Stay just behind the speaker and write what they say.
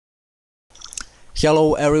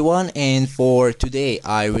Hello everyone, and for today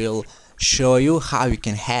I will show you how you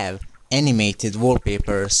can have animated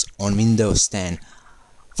wallpapers on Windows 10.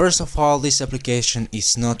 First of all, this application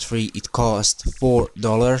is not free, it costs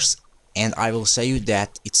 $4, and I will say you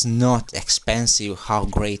that it's not expensive how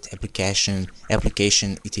great application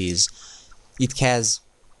it is. It has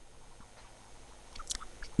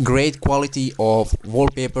great quality of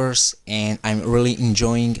wallpapers and I'm really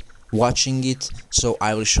enjoying watching it, so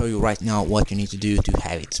I will show you right now what you need to do to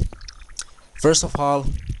have it. First of all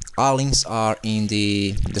links are in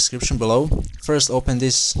the description below. First, open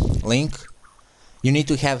this link. You need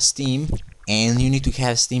to have Steam, and you need to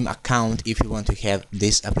have Steam account if you want to have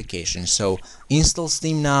this application. So install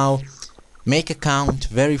Steam now, make account,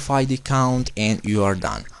 verify the account, and you are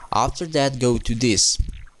done. After that, go to this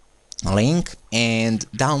link, and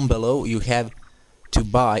down below you have to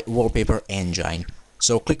buy Wallpaper Engine.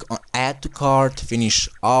 So click on add to cart, finish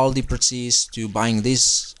all the process to buying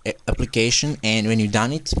this application, and when you've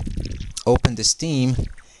done it, open the Steam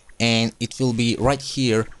and it will be right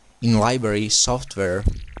here in library software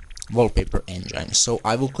Wallpaper Engine. So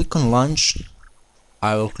I will click on launch,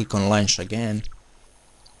 I will click on launch again,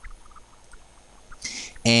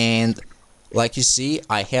 and like you see,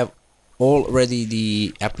 I have already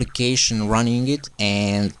the application running it,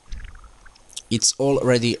 and it's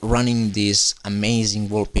already running this amazing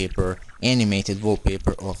wallpaper, animated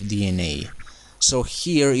wallpaper of DNA. So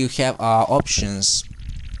here you have options,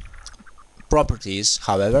 properties.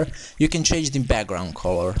 However, you can change the background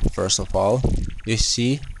color. First of all, you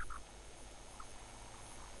see,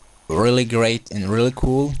 really great and really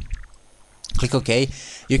cool. Click OK.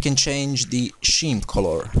 You can change the sheen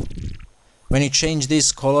color. When you change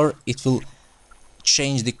this color, it will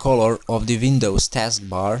change the color of the Windows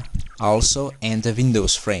taskbar also, and the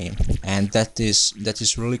Windows frame, and that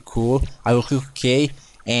is really cool. I will click OK,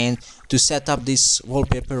 and to set up this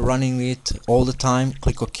wallpaper, running it all the time,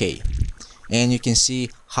 click OK, and you can see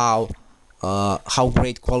how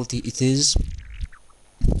great quality it is.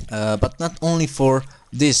 But not only for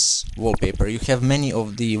this wallpaper, you have many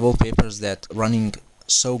of the wallpapers that running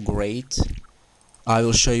so great. I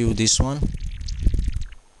will show you this one.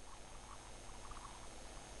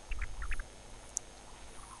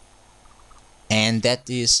 And that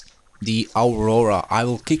is the Aurora. I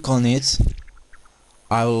will click on it,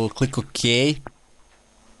 I will click OK,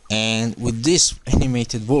 and with this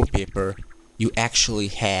animated wallpaper you actually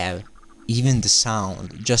have even the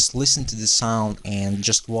sound. Just listen to the sound and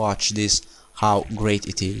just watch this, how great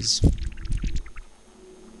it is.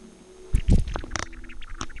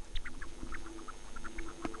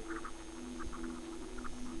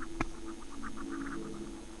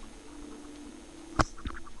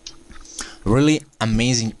 Really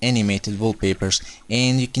amazing animated wallpapers,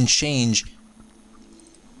 and you can change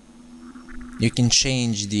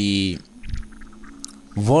the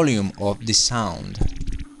volume of the sound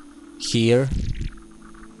here,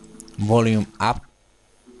 volume up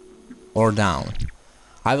or down.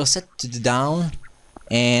 I will set to the down,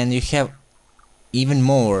 and you have even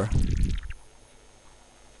more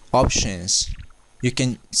options. You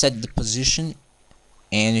can set the position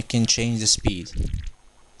and you can change the speed.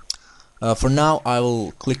 For now I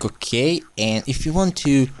will click OK, and if you want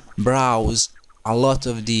to browse a lot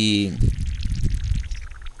of the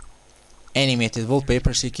animated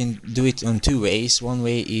wallpapers, you can do it on two ways. One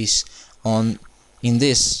way is in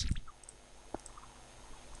this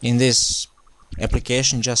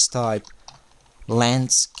application, just type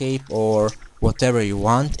landscape or whatever you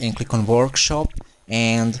want and click on workshop,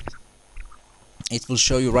 and it will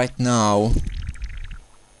show you right now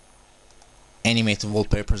animated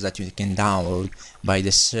wallpapers that you can download by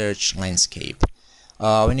the search landscape.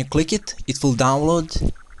 When you click it, it will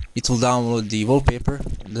download the wallpaper.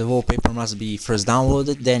 The wallpaper must be first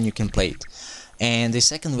downloaded, then you can play it. And the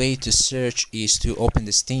second way to search is to open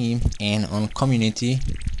the Steam, and on community,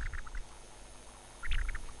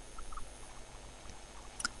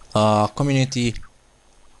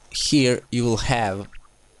 here you will have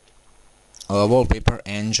a Wallpaper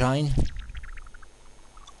Engine,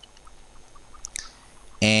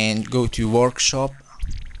 and go to workshop.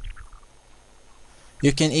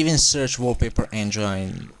 You can even search Wallpaper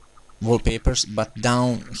Engine wallpapers, but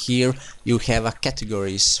down here you have a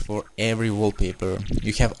categories for every wallpaper.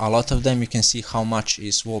 You have a lot of them. You can see how much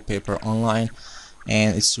is wallpaper online,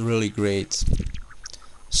 and it's really great.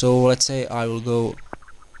 So let's say I will go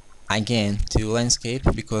again to landscape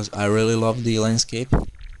because I really love the landscape,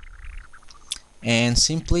 and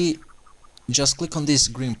simply just click on this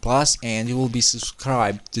green plus and you will be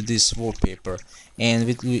subscribed to this wallpaper, and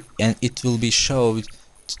it will be showed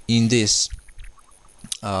in this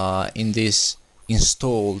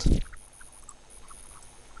installed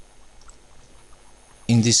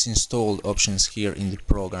in this installed options here in the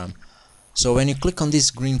program. So when you click on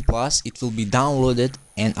this green plus, it will be downloaded,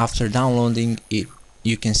 and after downloading it,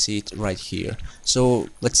 you can see it right here. So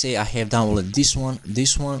let's say I have downloaded this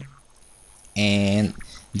one, and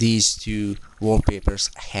these two wallpapers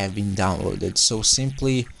have been downloaded. So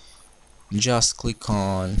simply just click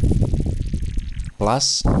on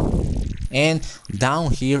plus, and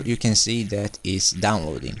down here you can see that it's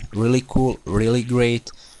downloading. Really cool, really great,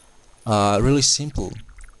 really simple.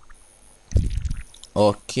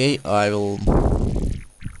 Okay, I will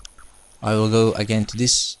go again to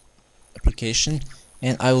this application,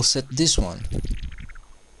 and I will set this one.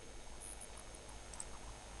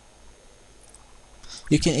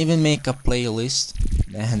 You can even make a playlist,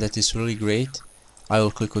 and that is really great. I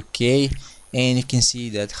will click OK, and you can see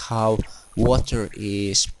that how water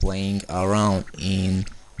is playing around in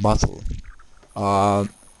bottle.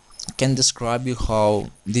 Can describe you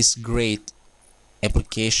how this great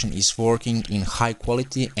application is working in high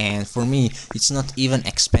quality, and for me it's not even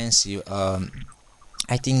expensive.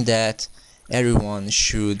 I think that everyone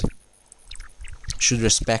should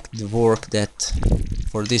respect the work that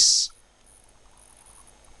for this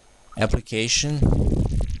application.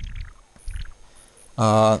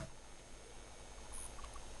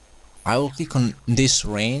 I will click on this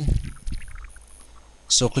rain,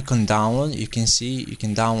 so click on download. You can see you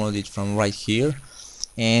can download it from right here,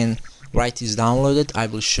 and right is downloaded. I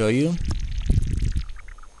will show you.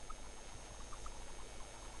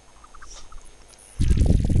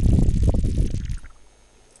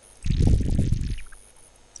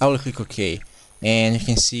 I will click OK, and you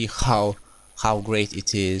can see how great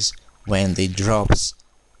it is when the drops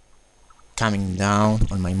coming down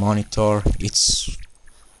on my monitor.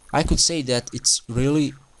 I could say that it's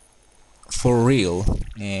really for real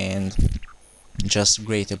and just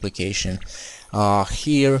great application.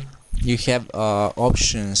 Here you have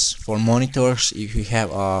options for monitors. If you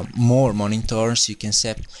have more monitors, you can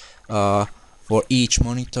set for each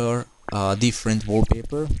monitor different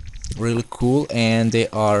wallpaper. Really cool, and there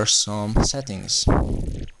are some settings.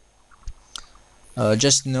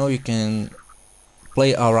 Just know you can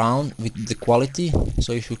play around with the quality.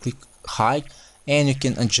 So if you click high, and you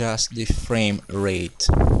can adjust the frame rate.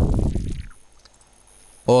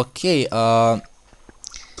 Okay,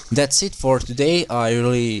 that's it for today. I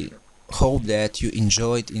really hope that you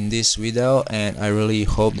enjoyed in this video, and I really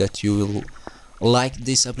hope that you will like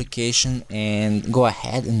this application and go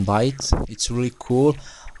ahead and buy it. It's really cool.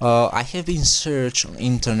 I have been searching on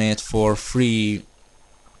internet for free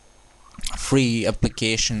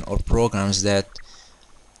application or programs that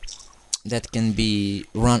can be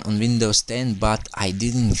run on Windows 10, but I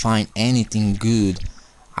didn't find anything good.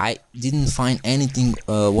 I didn't find anything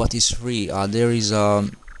what is free. There is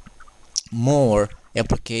more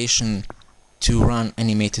application to run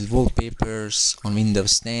animated wallpapers on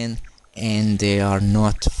Windows 10, and they are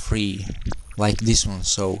not free like this one.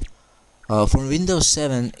 So for Windows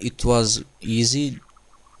 7 it was easy,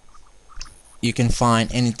 you can find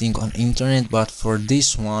anything on internet, but for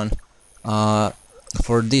this one,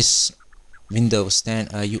 for this Windows 10,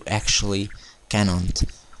 you actually cannot.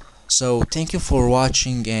 So thank you for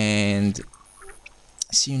watching, and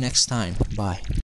see you next time. Bye.